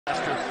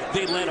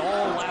They led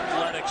all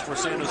athletics for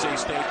San Jose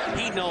State.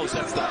 He knows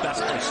that's the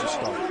best place to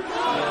start.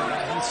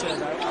 And he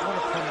said, I want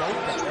to promote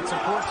that. That's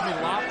important to me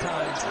a lot of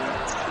times.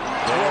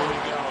 There we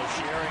go,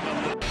 sharing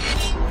of the...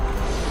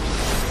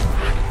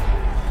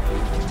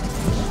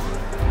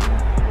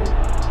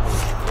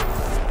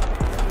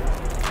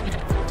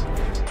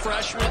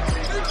 Freshman,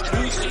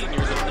 2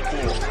 seniors on the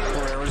floor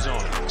for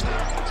Arizona.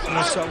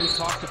 So we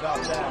talked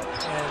about that,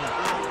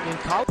 and in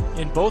college,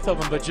 in both of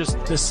them, but just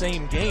the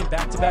same game,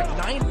 back-to-back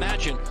 9.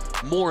 Imagine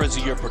more as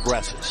the year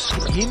progresses.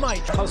 He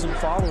might 1,000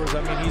 followers.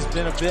 I mean, he's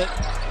been a bit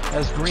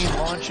as Green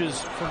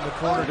launches from the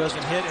corner,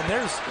 doesn't hit, and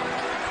there's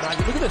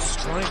Nnaji. Look at the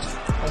strength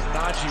of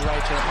Nnaji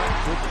right there. My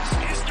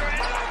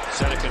goodness.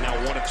 Seneca now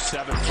 1 of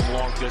 7 from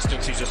long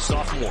distance. He's a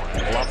sophomore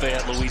at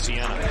Lafayette,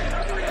 Louisiana.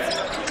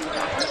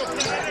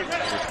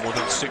 With more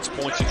than 6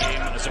 points a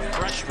game as a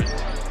freshman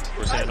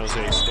for San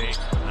Jose State.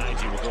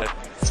 Nnaji will go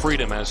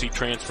freedom as he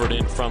transferred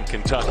in from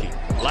Kentucky.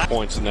 Last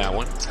points in that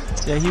one.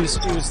 Yeah, he was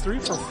 3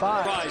 for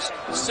 5. Rise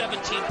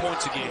 17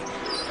 points a game.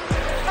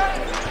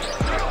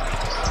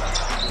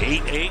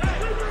 8-8.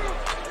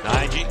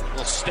 Nnaji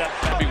will step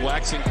back. Be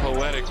waxing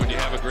poetic when you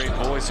have a great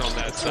voice on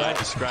that side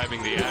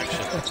describing the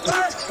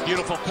action.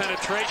 Beautiful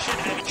penetration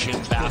and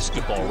chin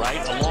basketball,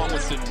 right? Along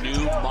with the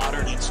new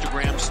modern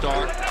Instagram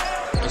star.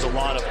 There's a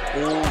lot of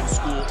old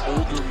school,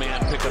 older man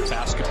pickup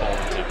basketball.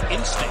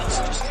 Instincts,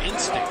 just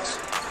instincts.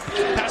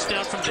 Passed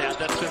down from dad,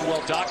 that's been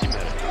well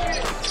documented.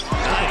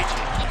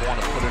 Nnaji, you want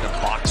to put in a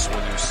box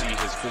when you see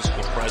his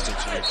physical presence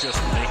and you're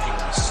just making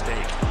a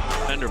mistake.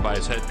 Defender by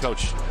his head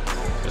coach.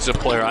 As a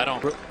player, I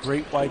don't...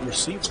 Great wide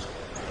receiver.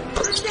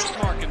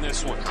 Mark in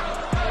this one.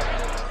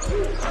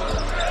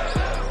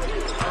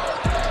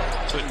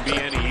 Couldn't be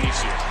any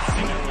easier.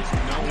 And there was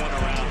no one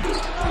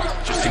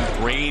around. Just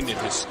ingrained in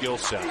his skill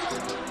set.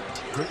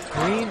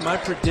 Green, my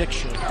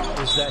prediction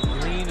is that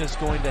Green is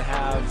going to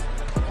have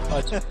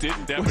a...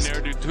 Didn't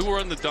Debonair do... Who were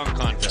in the dunk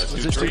contest?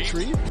 Was it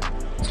Dutree?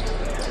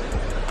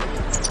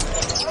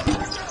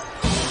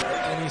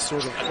 Any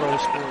sort of pro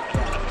sport.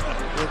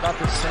 We're about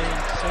the same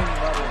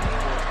level.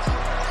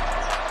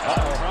 Up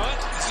front,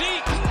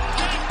 Zeke,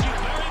 thank you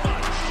very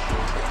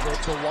much.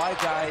 It's a wide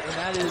guy, and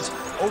that is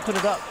open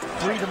it up,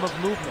 freedom of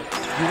movement.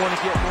 You want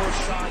to get more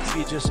shots,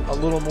 be just a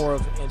little more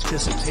of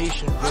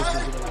anticipation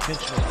versus an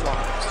intentional fly.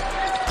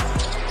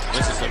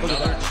 This is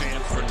another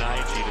chance for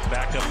Nnaji to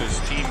back up his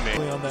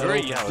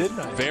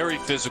teammate. Very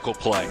physical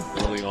play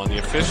early on. The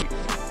efficient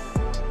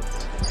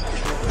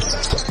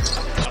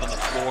out on the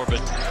floor, but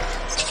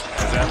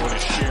that one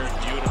is shared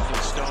beautifully.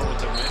 Stone with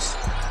the miss.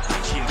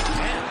 Nnaji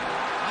again.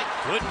 My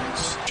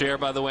goodness. Chair,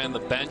 by the way, on the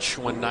bench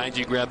when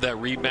Nnaji grabbed that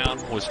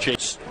rebound was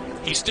Chase.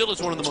 He still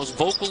is one of the most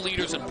vocal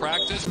leaders in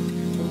practice.